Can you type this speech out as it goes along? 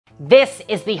This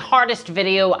is the hardest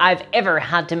video I've ever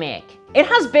had to make. It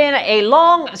has been a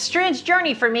long, strange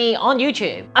journey for me on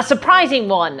YouTube. A surprising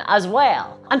one as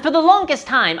well. And for the longest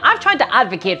time, I've tried to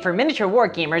advocate for miniature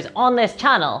wargamers on this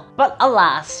channel, but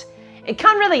alas, it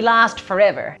can't really last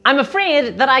forever. I'm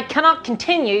afraid that I cannot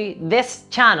continue this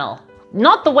channel.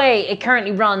 Not the way it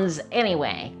currently runs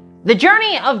anyway. The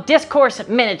journey of Discourse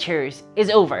Miniatures is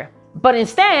over, but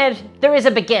instead, there is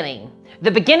a beginning.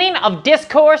 The beginning of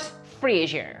Discourse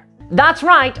Frasier. That's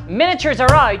right, miniatures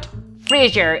are out,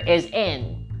 Frasier is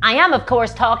in. I am of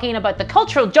course talking about the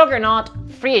cultural juggernaut,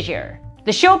 Frasier.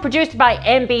 The show produced by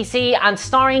NBC and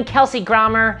starring Kelsey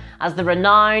Grammer as the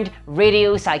renowned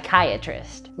radio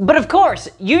psychiatrist. But of course,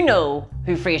 you know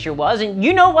who Frasier was and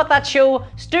you know what that show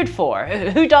stood for.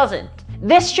 Who doesn't?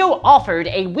 This show offered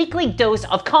a weekly dose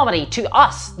of comedy to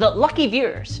us, the lucky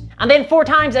viewers, and then 4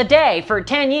 times a day for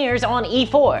 10 years on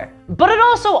E4. But it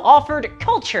also offered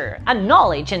culture and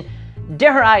knowledge and,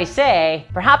 dare I say,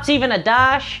 perhaps even a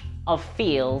dash of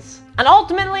feels. And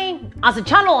ultimately, as a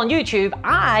channel on YouTube,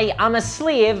 I am a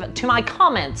slave to my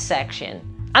comments section.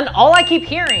 And all I keep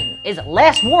hearing is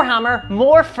less Warhammer,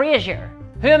 more Frasier.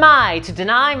 Who am I to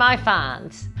deny my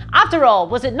fans? After all,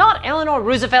 was it not Eleanor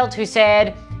Roosevelt who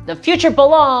said, "The future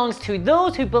belongs to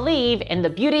those who believe in the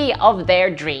beauty of their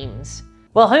dreams"?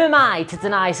 Well, who am I to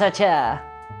deny such a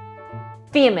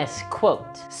famous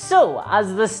quote? So,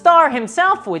 as the star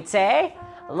himself would say,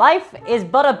 life is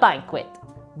but a banquet.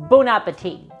 Bon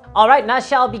appetit. Alright, and as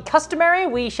shall be customary,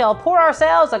 we shall pour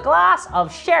ourselves a glass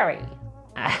of sherry.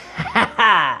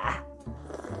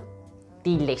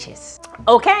 Delicious.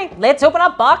 Okay, let's open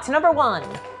up box number 1.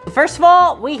 First of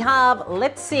all, we have,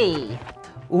 let's see.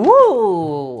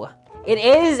 Ooh, it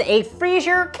is a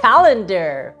Frasier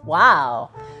calendar.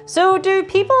 Wow. So do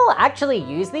people actually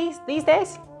use these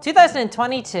days?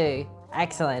 2022,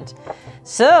 excellent.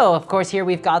 So of course here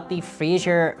we've got the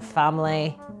Frasier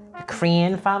family, the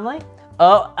Crane family.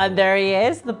 Oh, and there he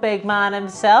is, the big man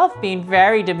himself, being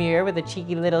very demure with a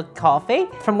cheeky little coffee.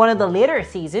 From one of the later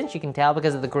seasons, you can tell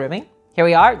because of the grooming. Here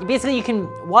we are. Basically you can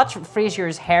watch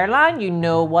Frasier's hairline, you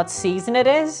know what season it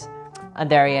is. And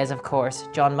there he is, of course,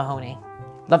 John Mahoney.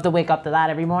 Love to wake up to that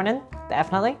every morning,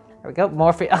 definitely. There we go,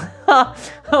 more free.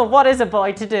 What is a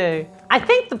boy to do? I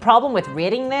think the problem with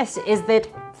rating this is that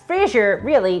Frasier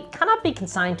really cannot be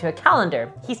consigned to a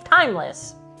calendar. He's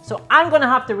timeless. So I'm gonna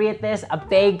have to rate this a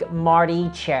big Marty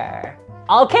chair.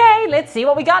 Okay, let's see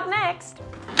what we got next.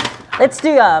 Let's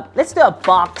do a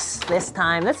box this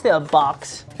time. Let's do a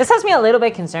box. This has me a little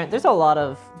bit concerned. There's a lot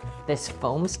of this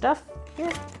foam stuff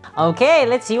here. Okay,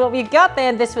 let's see what we've got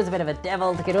then. This was a bit of a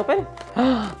devil to get open.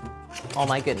 Oh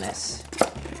my goodness.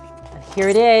 And here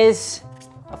it is.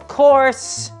 Of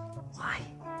course. Why?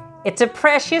 It's a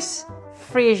precious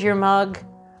Frasier mug.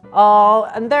 Oh,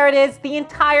 and there it is, the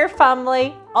entire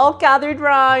family all gathered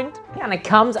round. And it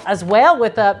comes as well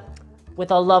with a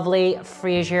lovely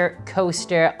Frasier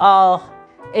coaster. Oh,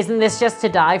 isn't this just to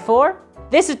die for?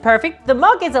 This is perfect. The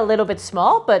mug is a little bit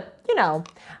small, but you know,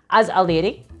 as a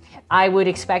lady, I would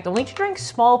expect only to drink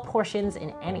small portions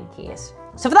in any case.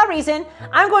 So for that reason,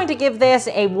 I'm going to give this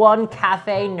a 1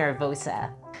 Cafe Nervosa.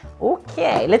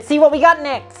 Okay, let's see what we got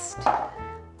next.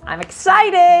 I'm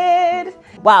excited.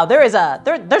 Wow, there's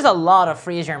a lot of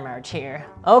Frasier merch here.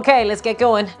 Okay, let's get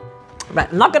going. Right,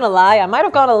 I'm not gonna lie, I might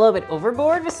have gone a little bit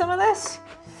overboard with some of this.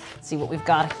 Let's see what we've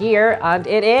got here, and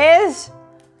it is,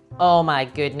 oh my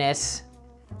goodness,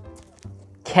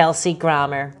 Kelsey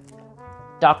Grammer.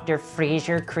 Dr.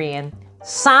 Frasier Crane,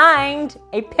 signed,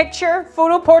 a picture,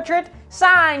 photo portrait,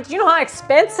 signed. You know how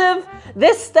expensive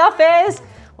this stuff is?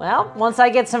 Well, once I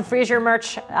get some Frasier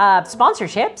merch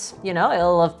sponsorships, you know,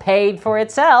 it'll have paid for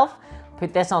itself.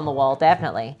 Put this on the wall,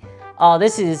 definitely. Oh,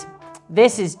 this is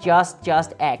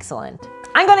just excellent.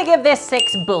 I'm gonna give this 6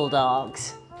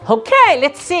 bulldogs. Okay,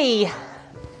 let's see.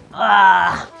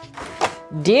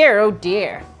 Dear, oh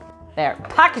dear. There,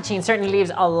 packaging certainly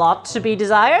leaves a lot to be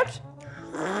desired.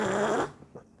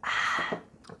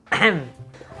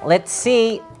 Let's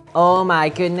see. Oh my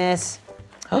goodness.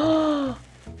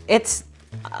 It's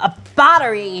a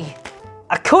battery.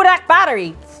 A Kodak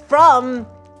battery from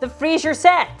the Frasier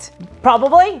set.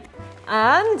 Probably.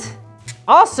 And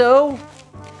also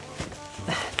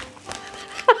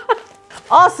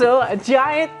a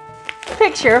giant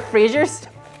picture of Frasier's,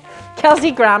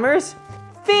 Kelsey Grammer's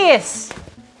face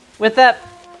with a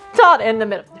dot in the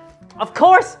middle. Of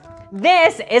course,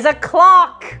 this is a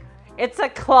clock. It's a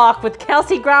clock with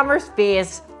Kelsey Grammer's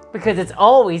face because it's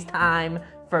always time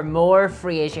for more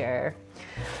Frasier.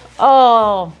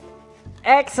 Oh,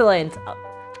 excellent.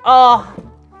 Oh,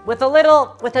 with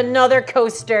another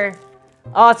coaster.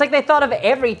 Oh, it's like they thought of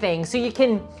everything. So you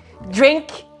can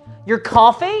drink your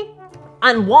coffee,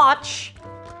 and watch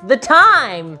the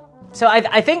time. So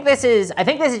I think this is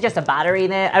just a battery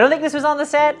in it. I don't think this was on the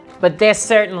set, but this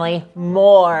certainly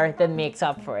more than makes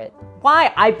up for it.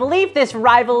 Why? I believe this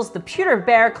rivals the pewter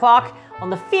bear clock on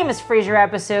the famous Frasier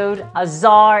episode, A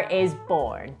Czar is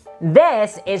Born.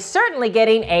 This is certainly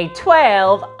getting a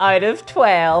 12 out of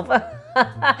 12.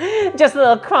 Just a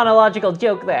little chronological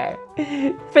joke there.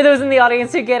 For those in the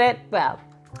audience who get it, well,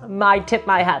 tip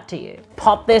my hat to you.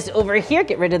 Pop this over here,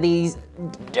 get rid of these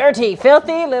dirty,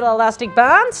 filthy little elastic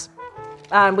bands.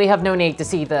 And we have no need to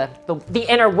see the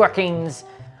inner workings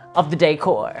of the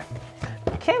decor.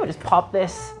 Okay, we'll just pop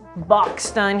this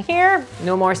box down here.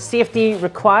 No more safety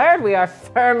required. We are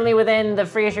firmly within the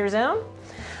Frasier zone.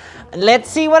 Let's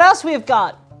see what else we've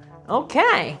got.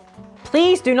 Okay,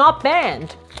 please do not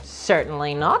bend.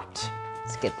 Certainly not.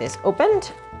 Let's get this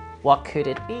opened. What could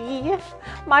it be?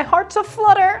 My heart's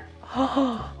aflutter.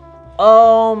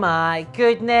 Oh my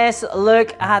goodness,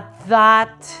 look at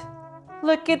that.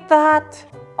 Look at that.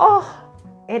 Oh,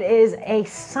 it is a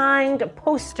signed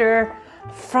poster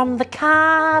from the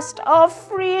cast of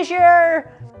Frasier.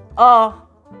 Oh,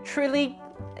 truly,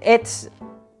 its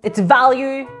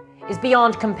value is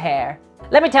beyond compare.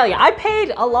 Let me tell you, I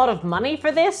paid a lot of money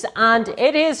for this, and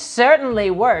it is certainly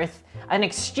worth an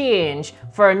exchange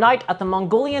for a night at the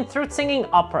Mongolian throat singing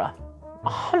opera.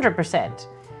 100%.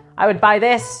 I would buy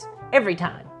this every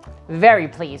time. Very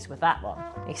pleased with that one.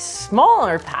 A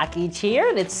smaller package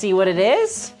here. Let's see what it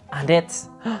is. And it's,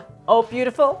 oh,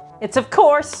 beautiful. It's, of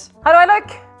course, how do I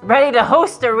look? Ready to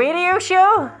host a radio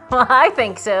show? Well, I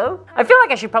think so. I feel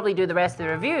like I should probably do the rest of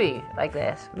the review like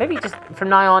this. Maybe just from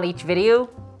now on each video,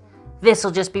 this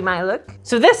will just be my look.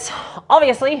 So this,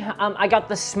 obviously, I got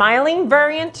the smiling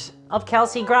variant of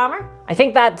Kelsey Grammer. I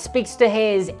think that speaks to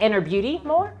his inner beauty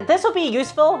more. This will be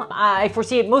useful. I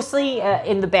foresee it mostly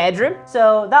in the bedroom,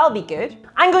 so that'll be good.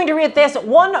 I'm going to rate this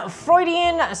 1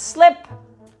 Freudian slip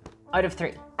out of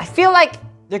 3. I feel like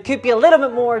there could be a little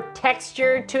bit more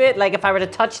texture to it. Like if I were to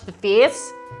touch the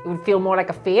face, it would feel more like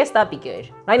a face. That'd be good.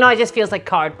 Right now it just feels like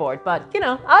cardboard, but you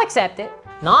know, I'll accept it.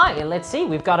 Now, let's see,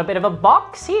 we've got a bit of a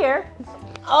box here.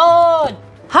 Oh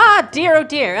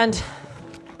dear, and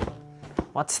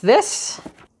what's this?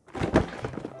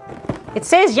 It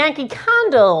says Yankee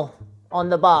Candle on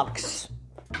the box.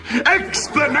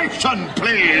 Explanation,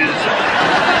 please!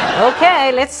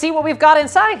 Okay, let's see what we've got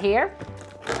inside here.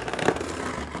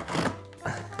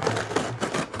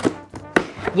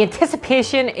 The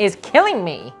anticipation is killing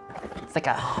me. It's like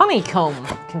a honeycomb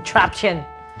contraption.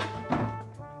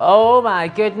 Oh my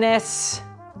goodness.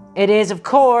 It is, of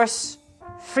course,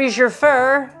 Frasier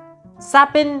Fur,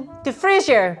 Sapin de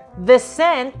Frasier, the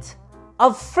scent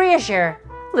of Frasier.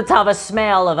 Let's have a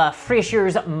smell of a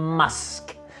Frasier's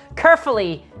musk,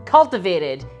 carefully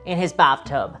cultivated in his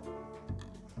bathtub.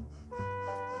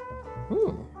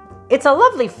 It's a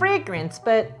lovely fragrance,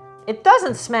 but it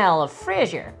doesn't smell of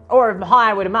Frasier, or how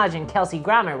I would imagine Kelsey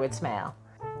Grammer would smell.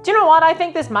 Do you know what? I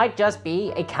think this might just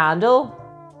be a candle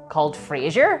called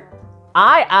Frasier.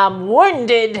 I am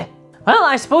wounded. Well,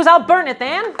 I suppose I'll burn it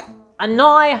then. And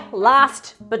now,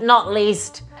 last but not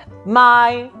least,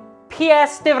 my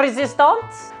pièce de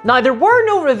résistance. Now, there were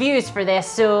no reviews for this,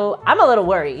 so I'm a little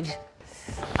worried.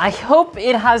 I hope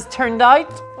it has turned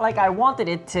out like I wanted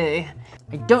it to.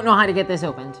 I don't know how to get this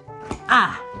opened.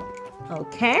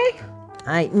 Okay.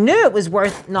 I knew it was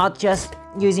worth not just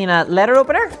using a letter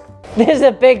opener. This is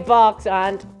a big box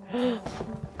and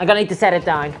I'm gonna need to set it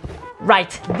down.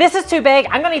 Right, this is too big.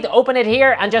 I'm gonna need to open it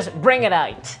here and just bring it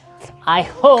out. I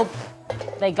hope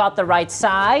they got the right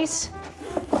size.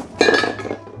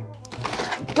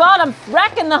 God, I'm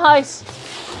wrecking the house.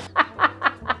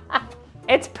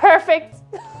 It's perfect.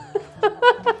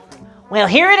 Well,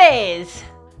 here it is.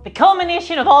 The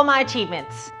culmination of all my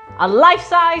achievements. A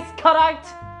life-size cutout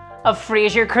of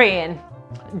Frasier Crane.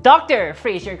 Dr.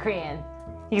 Frasier Crane.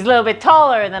 He's a little bit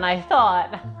taller than I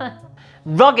thought.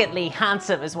 Ruggedly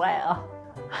handsome as well.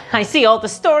 I see all the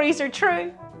stories are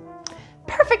true.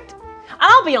 Perfect. And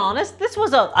I'll be honest, this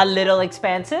was a little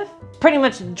expensive. Pretty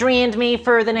much drained me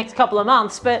for the next couple of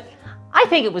months, but I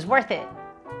think it was worth it.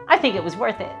 I think it was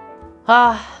worth it.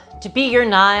 To be your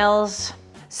Niles.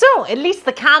 So, at least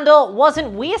the candle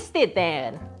wasn't wasted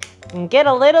then. And get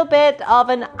a little bit of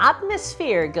an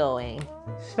atmosphere going.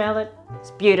 Smell it?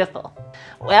 It's beautiful.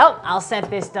 Well, I'll set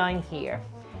this down here.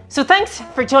 So thanks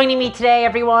for joining me today,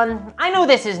 everyone. I know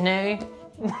this is new.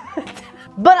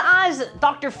 But as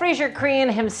Dr. Frasier Crane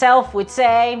himself would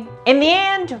say, in the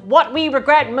end, what we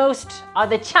regret most are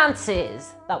the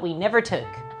chances that we never took.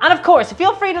 And of course,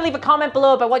 feel free to leave a comment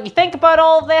below about what you think about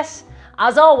all of this.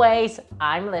 As always,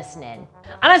 I'm listening.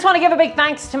 And I just want to give a big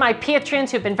thanks to my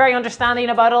patrons who've been very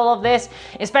understanding about all of this,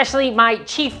 especially my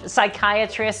chief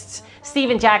psychiatrists,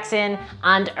 Stephen Jackson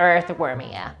and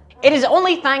Earthwormia. It is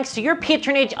only thanks to your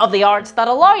patronage of the arts that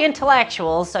allow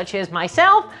intellectuals such as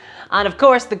myself, and of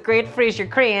course the great Fraser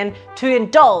Crane, to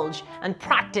indulge and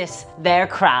practice their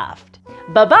craft.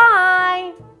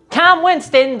 Bye-bye! Cam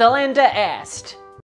Winston, Delinda Est.